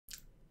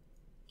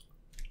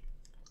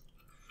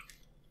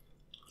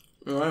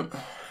Alright.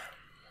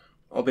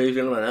 I'll be with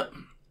you in a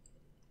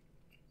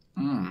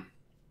minute.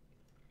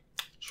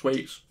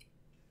 Sweets.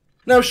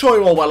 Now, I'm sure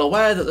you're all well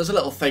aware that there's a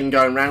little thing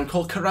going around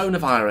called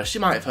coronavirus.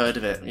 You might have heard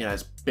of it. You know,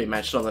 it's been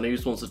mentioned on the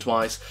news once or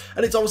twice.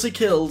 And it's obviously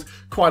killed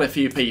quite a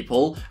few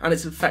people. And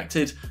it's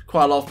infected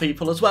quite a lot of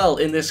people as well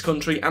in this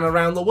country and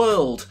around the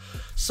world.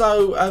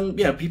 So,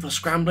 you know, people are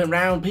scrambling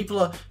around. People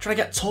are trying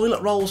to get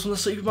toilet rolls from the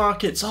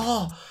supermarkets.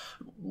 Oh,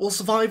 we'll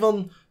survive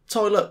on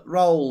toilet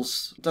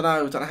rolls. Don't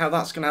know how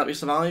that's going to help you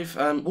survive.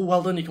 Oh,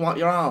 well done, you can wipe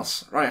your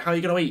arse. Right, how are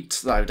you going to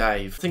eat, though,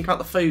 Dave? Think about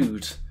the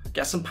food.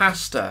 Get some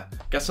pasta.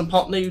 Get some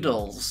pot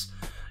noodles.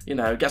 You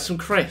know, get some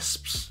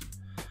crisps.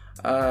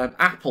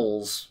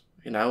 Apples.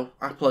 You know,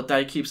 apple a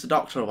day keeps the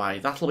doctor away.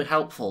 That'll be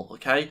helpful,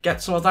 okay?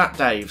 Get some of that,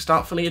 Dave.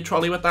 Start filling your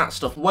trolley with that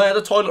stuff. Where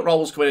the toilet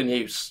rolls come in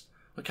use.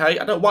 Okay?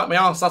 I don't wipe my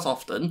arse that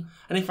often.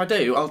 And if I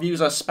do, I'll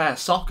use a spare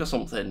sock or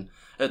something.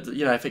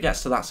 You know, if it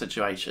gets to that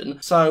situation.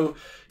 So,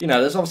 you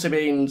know, there's obviously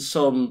been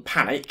some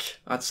panic,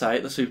 I'd say,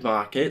 at the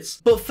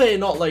supermarkets. But fear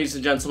not, ladies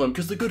and gentlemen,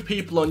 because the good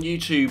people on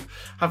YouTube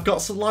have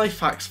got some life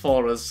hacks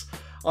for us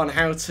on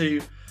how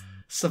to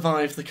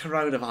survive the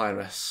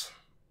coronavirus.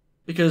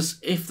 Because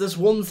if there's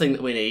one thing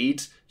that we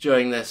need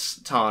during this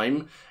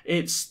time,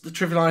 it's the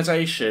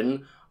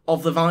trivialisation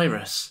of the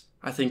virus.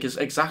 I think is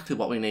exactly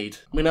what we need.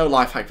 We know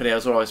life hack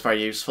videos are always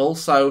very useful,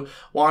 so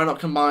why not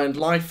combine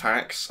life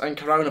hacks and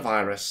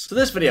coronavirus? So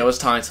this video is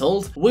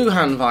titled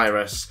Wuhan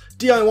Virus,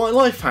 DIY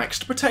life hacks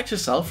to protect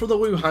yourself from the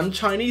Wuhan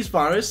Chinese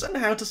virus and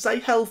how to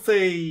stay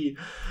healthy.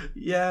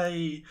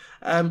 Yay.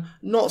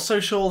 Not so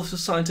sure this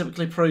is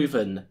scientifically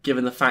proven,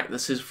 given the fact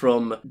this is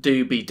from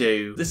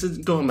Doobie-Doo. This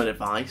isn't government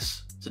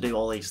advice to do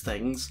all these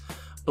things,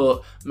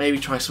 but maybe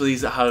try some of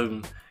these at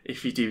home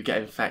if you do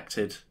get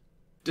infected.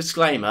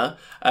 Disclaimer,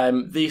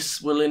 this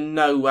will in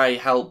no way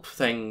help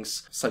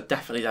things, so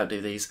definitely don't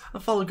do these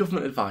and follow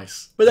government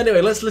advice. But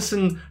anyway, let's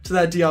listen to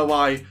their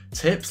DIY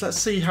tips. Let's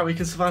see how we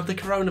can survive the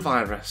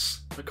coronavirus,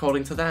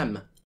 according to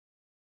them.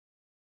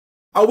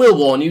 I will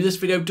warn you, this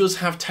video does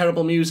have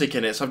terrible music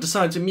in it, so I've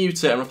decided to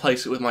mute it and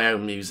replace it with my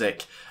own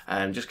music,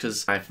 just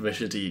because I have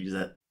permission to use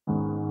it.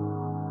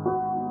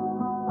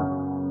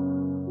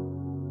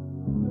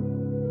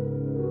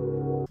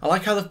 I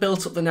like how they've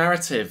built up the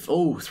narrative.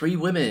 Oh, 3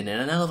 women in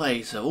an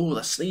elevator. Oh,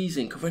 they're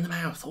sneezing, covering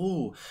their mouth.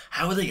 Oh,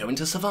 how are they going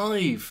to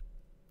survive?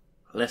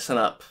 Listen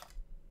up.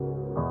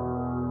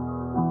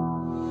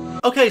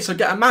 Okay, so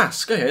get a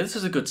mask. Okay, this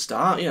is a good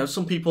start. You know,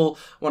 some people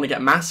want to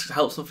get masks. It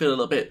helps them feel a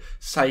little bit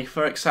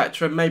safer,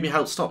 etc. Maybe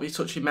helps stop you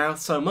touching your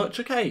mouth so much.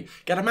 Okay,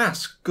 get a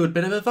mask. Good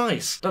bit of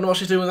advice. Don't know what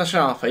she's doing with a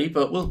Sharpie,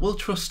 but we'll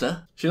trust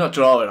her. She's not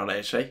drawing on it,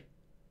 is she?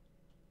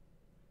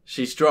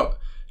 She's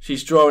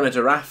drawing a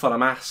giraffe on a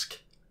mask.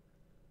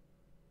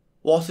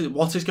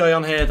 What is going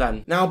on here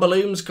then? Now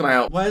balloons come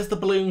out. Where's the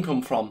balloon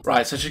come from?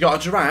 Right, so she's got a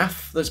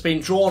giraffe that's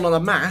been drawn on a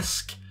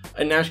mask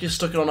and now she's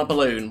stuck it on a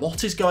balloon.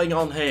 What is going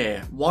on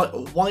here?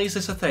 Why is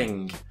this a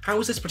thing?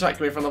 How is this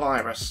protecting me from the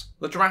virus?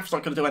 The giraffe's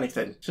not going to do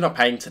anything. She's not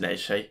painting, is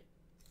she?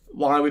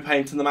 Why are we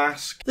painting the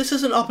mask? This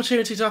is an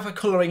opportunity to have a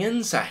colouring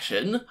in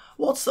session.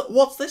 What's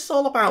this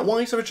all about? Why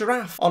is there a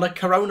giraffe on a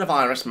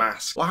coronavirus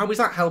mask? Well, how is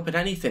that helping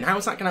anything? How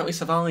is that going to help me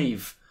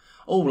survive?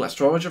 Oh, let's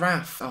draw a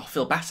giraffe. Oh, I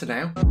feel better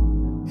now.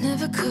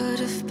 Never could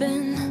have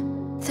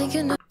been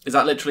thinking. Is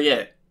that literally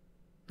it?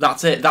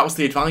 That's it. That was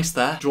the advice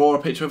there. Draw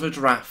a picture of a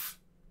giraffe.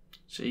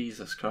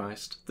 Jesus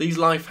Christ. These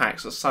life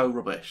hacks are so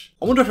rubbish.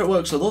 I wonder if it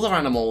works with other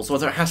animals,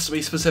 whether it has to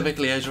be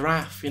specifically a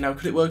giraffe. You know,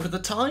 could it work with a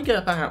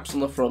tiger perhaps on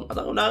the front? I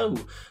don't know.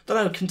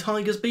 Can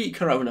tigers beat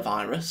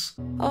coronavirus?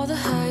 All the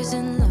highs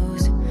and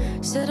lows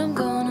said I'm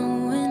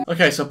gonna win.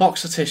 Okay, so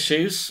box of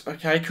tissues.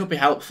 Okay, could be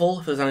helpful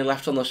if there's any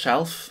left on the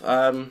shelf.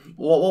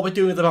 What are we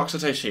doing with the box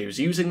of tissues?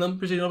 Using them,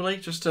 presumably,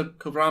 just to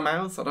cover our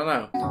mouths? I don't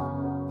know.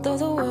 Though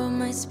the world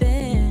might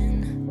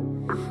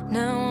spin,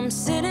 now I'm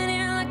sitting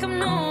here like I'm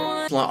no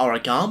one. It's like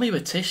origami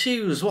with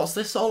tissues. What's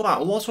this all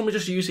about? What's when we're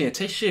just using a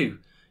tissue?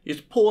 You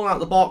just pull out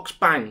the box,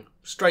 bang,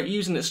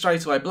 using it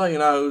straight away, blow your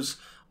nose,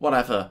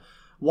 whatever.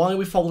 Why are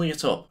we folding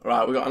it up?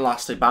 Right, we've got an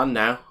elastic band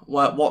now.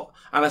 What?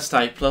 And a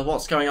stapler.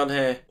 What's going on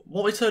here?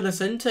 What are we turning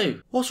this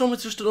into? What's wrong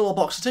with just a little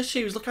box of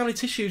tissues? Look how many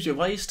tissues you've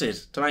wasted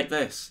to make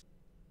this.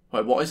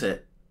 Wait, what is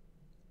it?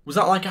 Was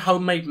that like a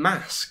homemade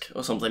mask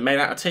or something made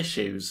out of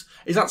tissues?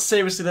 Is that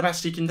seriously the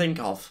best you can think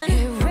of?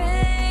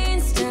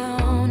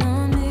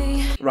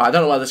 Right, I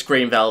don't know where this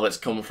green velvet's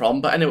come from,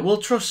 but anyway, we'll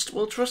trust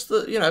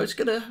that, you know, it's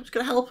gonna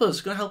help us.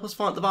 It's gonna help us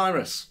fight the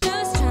virus.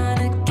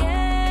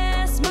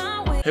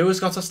 Who has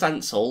got a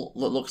stencil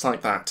that looks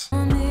like that?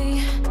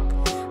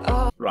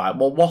 Right,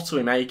 well, what are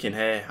we making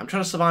here? I'm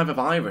trying to survive a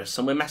virus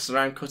and we're messing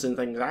around cutting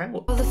things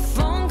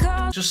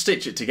out. Just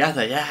stitch it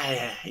together,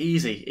 yeah,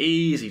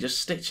 easy,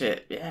 just stitch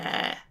it,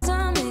 yeah.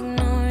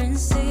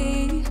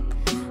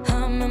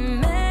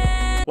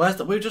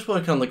 We're just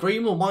working on the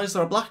green one, why is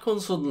there a black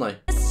one suddenly?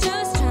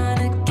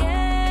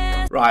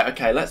 Right,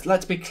 okay,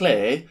 let's be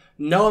clear.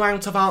 No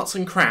amount of arts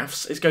and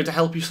crafts is going to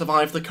help you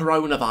survive the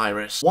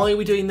coronavirus. Why are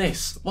we doing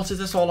this? What is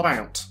this all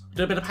about?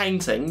 Do a bit of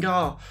painting?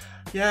 Oh,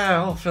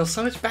 Yeah, oh, I feel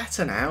so much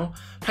better now.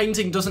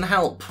 Painting doesn't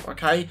help,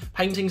 okay?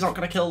 Painting's not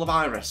going to kill the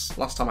virus.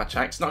 Last time I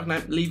checked, it's not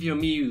going to leave you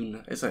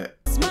immune, is it?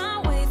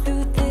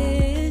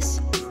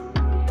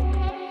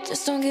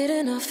 Just don't get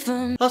enough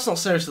of... That's not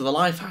seriously the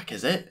life hack,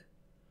 is it?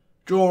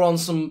 Draw on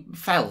some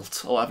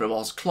felt, or whatever it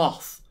was,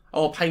 cloth,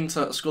 or paint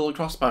a skull and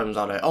crossbones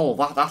on it. Oh,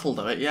 that'll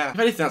do it, yeah. If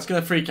anything, that's going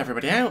to freak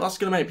everybody out. That's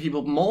going to make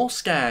people more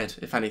scared,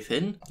 if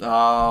anything.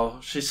 Oh,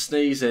 she's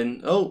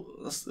sneezing. Oh,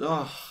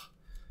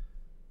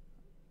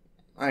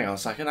 hang on a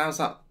second, how's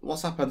that?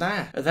 What's happened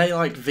there? Are they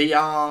like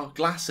VR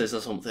glasses or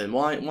something?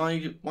 Why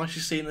is she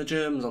seeing the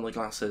germs on the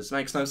glasses?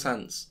 Makes no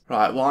sense.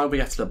 Right, why are we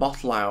getting a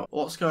bottle out?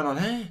 What's going on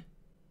here?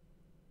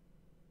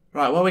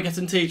 Right, where are we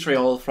getting tea tree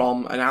oil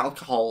from and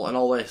alcohol and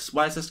all this?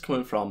 Where's this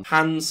coming from?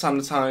 Hand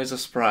sanitizer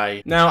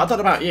spray. Now, I don't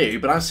know about you,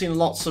 but I've seen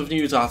lots of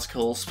news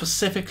articles,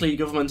 specifically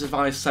government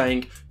advice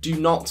saying, do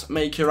not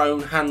make your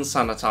own hand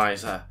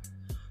sanitizer.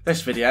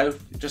 This video,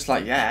 just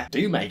like, yeah,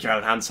 do make your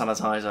own hand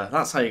sanitizer.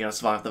 That's how you're going to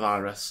survive the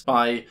virus.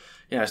 By,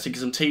 you know,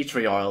 sticking some tea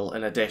tree oil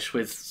in a dish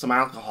with some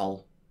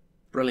alcohol.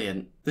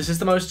 Brilliant. This is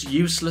the most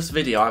useless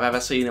video I've ever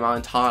seen in my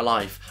entire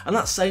life. And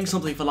that's saying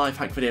something for life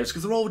hack videos,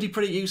 because they're already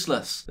pretty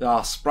useless.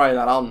 Ah, spray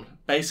that on.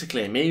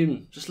 Basically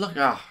immune. Just look,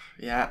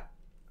 yeah.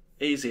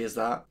 Easy as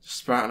that. Just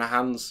spray it on her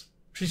hands.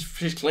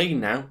 She's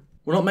clean now.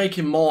 We're not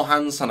making more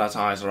hand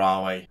sanitizer,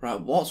 are we? Right,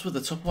 what's with the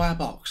Tupperware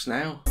box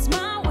now? It's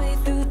my way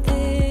through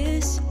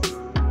this.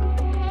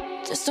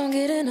 Just don't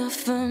get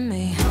enough of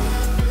me.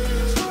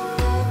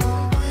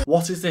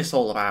 What is this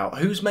all about?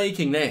 Who's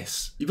making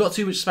this? You've got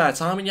too much spare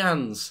time in your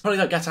hands. Probably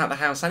don't get out of the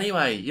house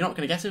anyway. You're not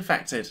going to get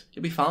infected.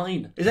 You'll be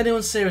fine. Is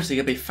anyone seriously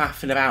going to be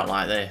faffing about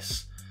like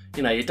this?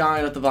 You know, you're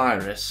dying of the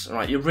virus,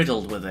 right? You're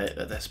riddled with it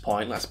at this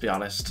point, let's be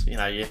honest. You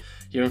know,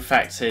 you're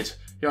infected.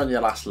 You're on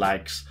your last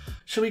legs.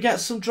 Should we get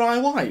some dry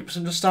wipes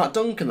and just start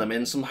dunking them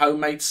in some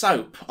homemade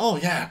soap? Oh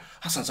yeah,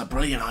 that sounds a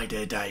brilliant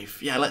idea, Dave.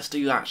 Yeah, let's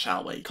do that,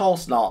 shall we? Of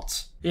course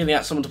not. You need to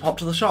get someone to pop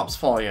to the shops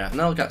for you, and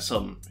they'll get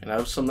some, you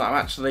know, some that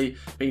have actually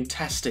been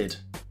tested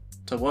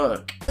to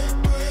work.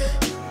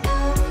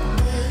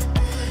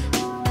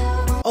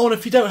 Oh, and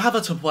if you don't have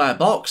a Tupperware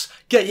box,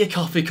 get your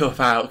coffee cup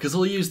out, because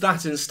we'll use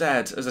that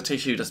instead as a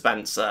tissue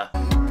dispenser.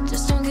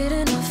 Just don't get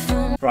enough.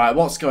 Right,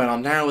 what's going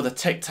on now with a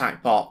Tic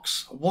Tac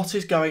box? What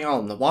is going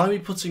on? Why are we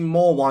putting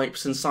more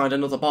wipes inside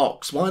another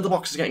box? Why are the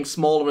boxes getting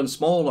smaller and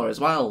smaller as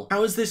well?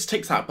 How is this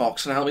Tic Tac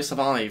box going to help me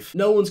survive?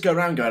 No one's going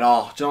around going,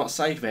 oh, do you not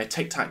save me a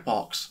Tic Tac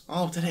box?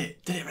 Oh, did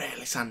it? Did it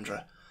really,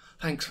 Sandra?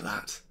 Thanks for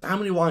that. How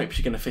many wipes are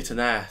you going to fit in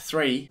there?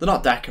 3? They're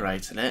not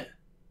decorating it.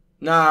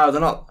 No,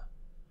 they're not.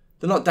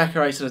 They're not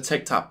decorating a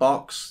Tic Tac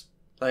box.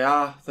 They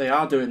are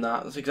doing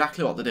that. That's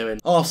exactly what they're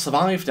doing. Oh, I've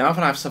survived now,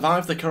 haven't I? I've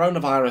survived the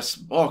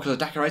coronavirus. Oh, because I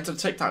decorated a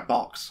Tic Tac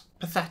box.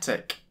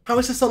 Pathetic. How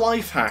is this a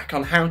life hack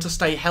on how to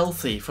stay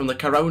healthy from the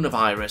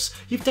coronavirus?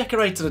 You've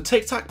decorated a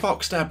Tic Tac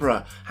box,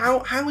 Deborah.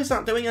 How is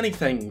that doing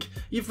anything?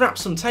 You've wrapped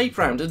some tape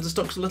around it and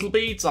stuck some little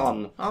beads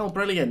on. Oh,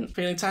 brilliant.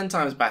 Feeling 10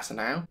 times better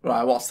now.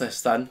 Right, what's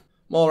this then?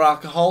 More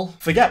alcohol.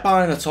 Forget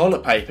buying the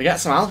toilet paper, get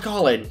some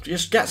alcohol in.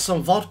 Just get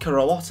some vodka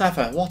or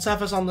whatever.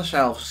 Whatever's on the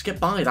shelf, just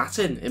buy that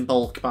in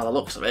bulk by the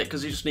looks of it,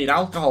 because you just need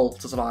alcohol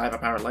to survive,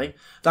 apparently.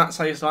 That's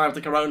how you survive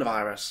the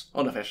coronavirus,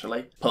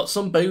 unofficially. Put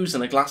some booze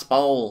in a glass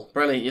bowl.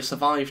 Brilliant, you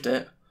survived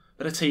it.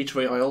 Bit of tea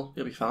tree oil,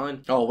 you'll be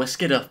fine. Oh,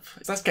 whisk it up.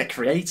 Let's get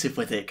creative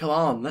with it, come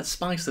on, let's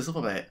spice this up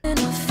a bit.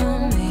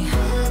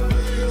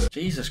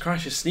 Jesus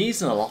Christ, she's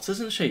sneezing a lot,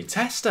 isn't she?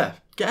 Test her.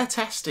 Get her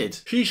tested.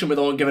 She shouldn't be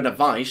the one giving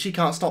advice. She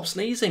can't stop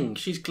sneezing.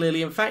 She's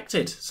clearly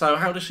infected. So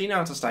how does she know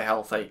how to stay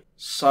healthy?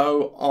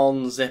 Sew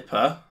on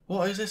zipper.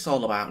 What is this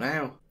all about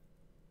now?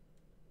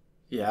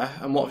 Yeah,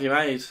 and what have you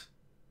made?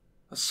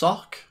 A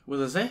sock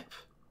with a zip?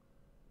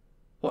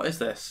 What is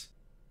this?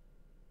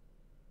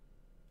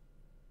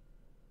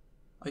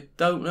 I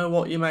don't know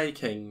what you're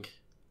making.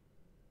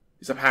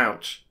 It's a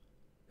pouch.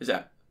 Is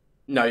it?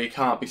 No, you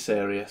can't be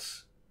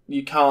serious.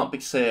 You can't be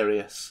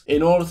serious.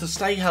 In order to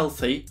stay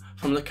healthy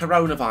from the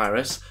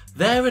coronavirus,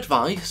 their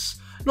advice,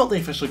 not the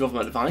official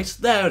government advice,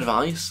 their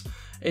advice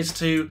is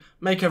to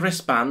make a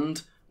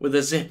wristband with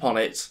a zip on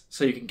it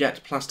so you can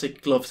get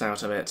plastic gloves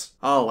out of it.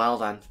 Oh, well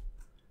then.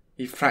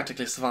 You've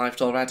practically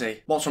survived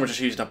already. What's wrong with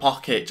just using a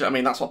pocket? Do you know what I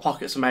mean? That's what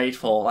pockets are made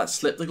for. Let's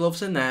slip the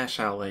gloves in there,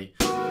 shall we?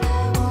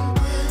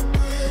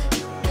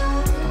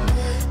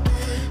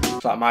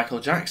 It's like Michael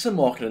Jackson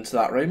walking into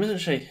that room, isn't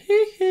she?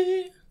 Hee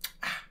hee.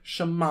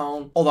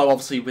 Shimon. Although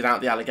obviously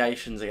without the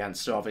allegations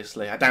against her,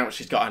 obviously. I doubt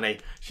she's got any.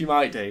 She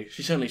might do.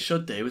 She certainly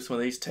should do with some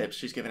of these tips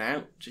she's giving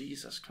out.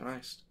 Jesus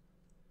Christ.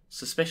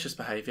 Suspicious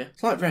behaviour.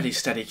 It's like Ready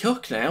Steady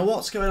Cook now.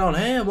 What's going on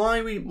here? Why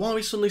are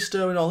we suddenly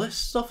stirring all this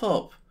stuff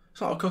up?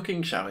 It's not a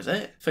cooking show, is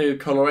it? Food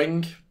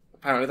colouring.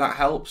 Apparently that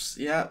helps.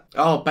 Yeah.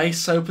 Oh, base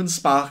soap and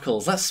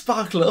sparkles. Let's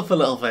sparkle it up a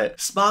little bit.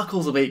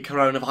 Sparkles will beat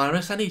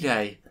coronavirus any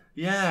day.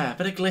 Yeah, a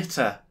bit of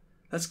glitter.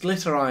 Let's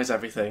glitterise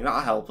everything,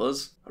 that'll help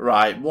us.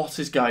 Right, what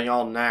is going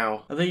on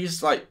now? Are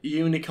these, like,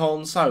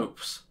 unicorn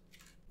soaps?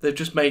 They've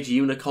just made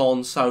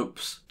unicorn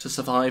soaps to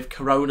survive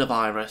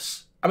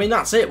coronavirus. I mean,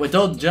 that's it, we're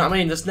done, do you know what I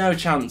mean? There's no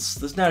chance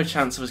of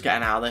us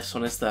getting out of this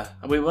one, is there?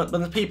 I mean, when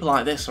there's people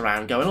like this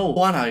around going,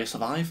 oh, I know how you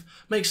survive,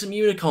 make some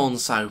unicorn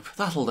soap,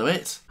 that'll do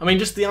it. I mean,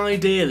 just the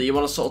idea that you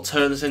want to sort of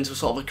turn this into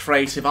sort of a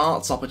creative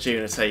arts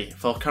opportunity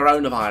for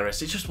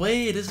coronavirus, it's just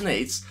weird, isn't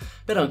it? It's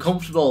a bit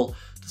uncomfortable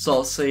to sort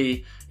of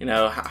see, you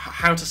know,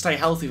 how to stay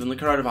healthy from the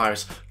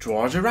coronavirus.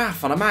 Draw a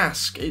giraffe on a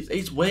mask.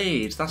 It's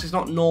weird. That is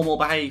not normal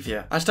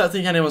behaviour. I just don't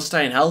think anyone's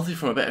staying healthy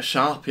from a bit of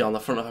Sharpie on the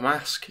front of a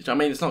mask. Do you know what I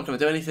mean? It's not going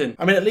to do anything.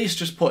 I mean, at least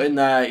just put in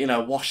there, you know,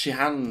 wash your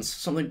hands.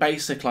 Something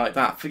basic like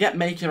that. Forget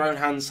make your own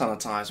hand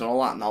sanitizer and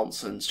all that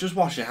nonsense. Just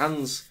wash your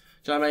hands.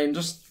 Do you know what I mean?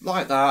 Just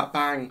like that,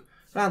 bang.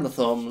 Around the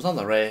thumbs, on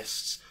the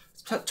wrists.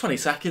 20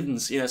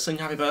 seconds, you know, sing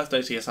happy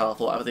birthday to yourself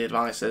or whatever the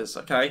advice is,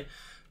 okay?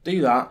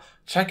 Do that.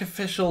 Check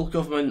official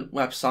government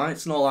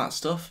websites and all that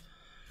stuff.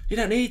 You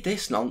don't need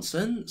this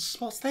nonsense.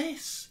 What's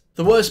this?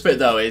 The worst bit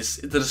though is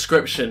the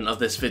description of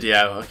this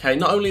video, okay?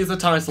 Not only is the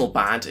title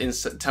bad in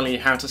telling you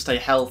how to stay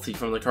healthy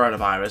from the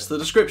coronavirus, the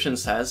description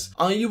says,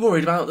 are you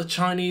worried about the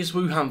Chinese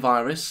Wuhan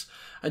virus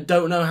and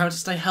don't know how to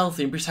stay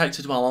healthy and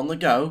protected while on the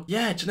go?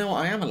 Yeah, do you know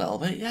what, I am a little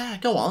bit. Yeah,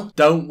 go on.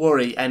 Don't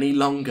worry any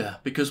longer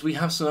because we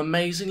have some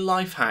amazing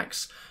life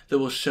hacks that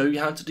will show you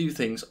how to do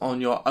things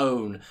on your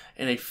own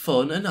in a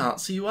fun and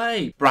artsy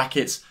way.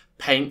 Brackets,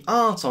 paint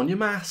art on your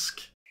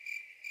mask.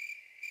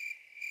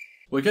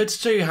 We're going to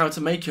show you how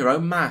to make your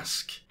own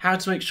mask. How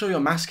to make sure your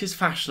mask is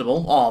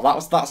fashionable. Oh,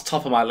 that's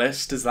top of my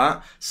list, is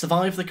that?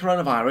 Survive the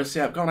coronavirus.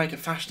 Yeah, I've got to make it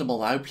fashionable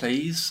though,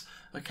 please.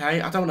 Okay,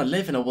 I don't want to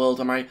live in a world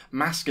where my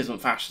mask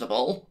isn't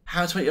fashionable.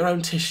 How to make your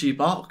own tissue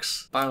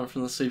box. Buy one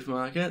from the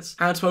supermarkets.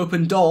 How to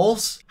open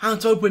doors. How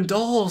to open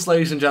doors,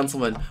 ladies and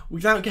gentlemen,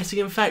 without getting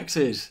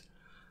infected.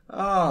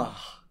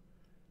 Oh,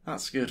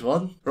 that's a good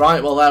one.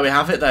 Right, well there we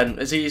have it then.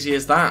 As easy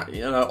as that.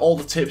 You know, all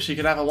the tips you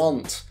could ever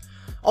want.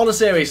 On a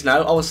serious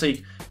note,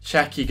 obviously,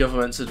 check your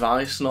government's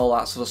advice and all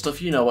that sort of stuff.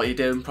 You know what you're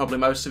doing, probably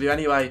most of you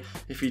anyway.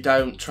 If you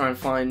don't, try and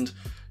find,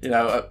 you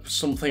know,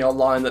 something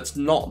online that's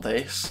not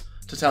this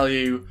to tell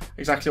you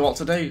exactly what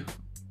to do.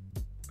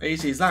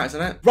 Easy as that,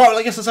 isn't it? Right, well,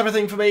 I guess that's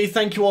everything for me.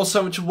 Thank you all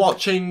so much for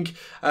watching.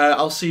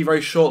 I'll see you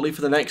very shortly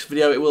for the next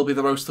video. It will be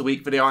the Roast of the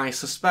Week video, I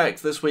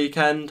suspect, this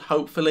weekend.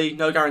 Hopefully.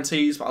 No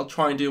guarantees, but I'll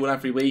try and do one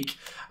every week.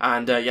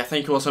 And yeah,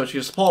 thank you all so much for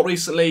your support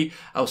recently.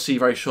 I'll see you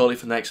very shortly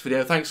for the next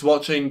video. Thanks for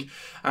watching,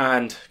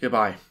 and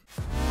goodbye.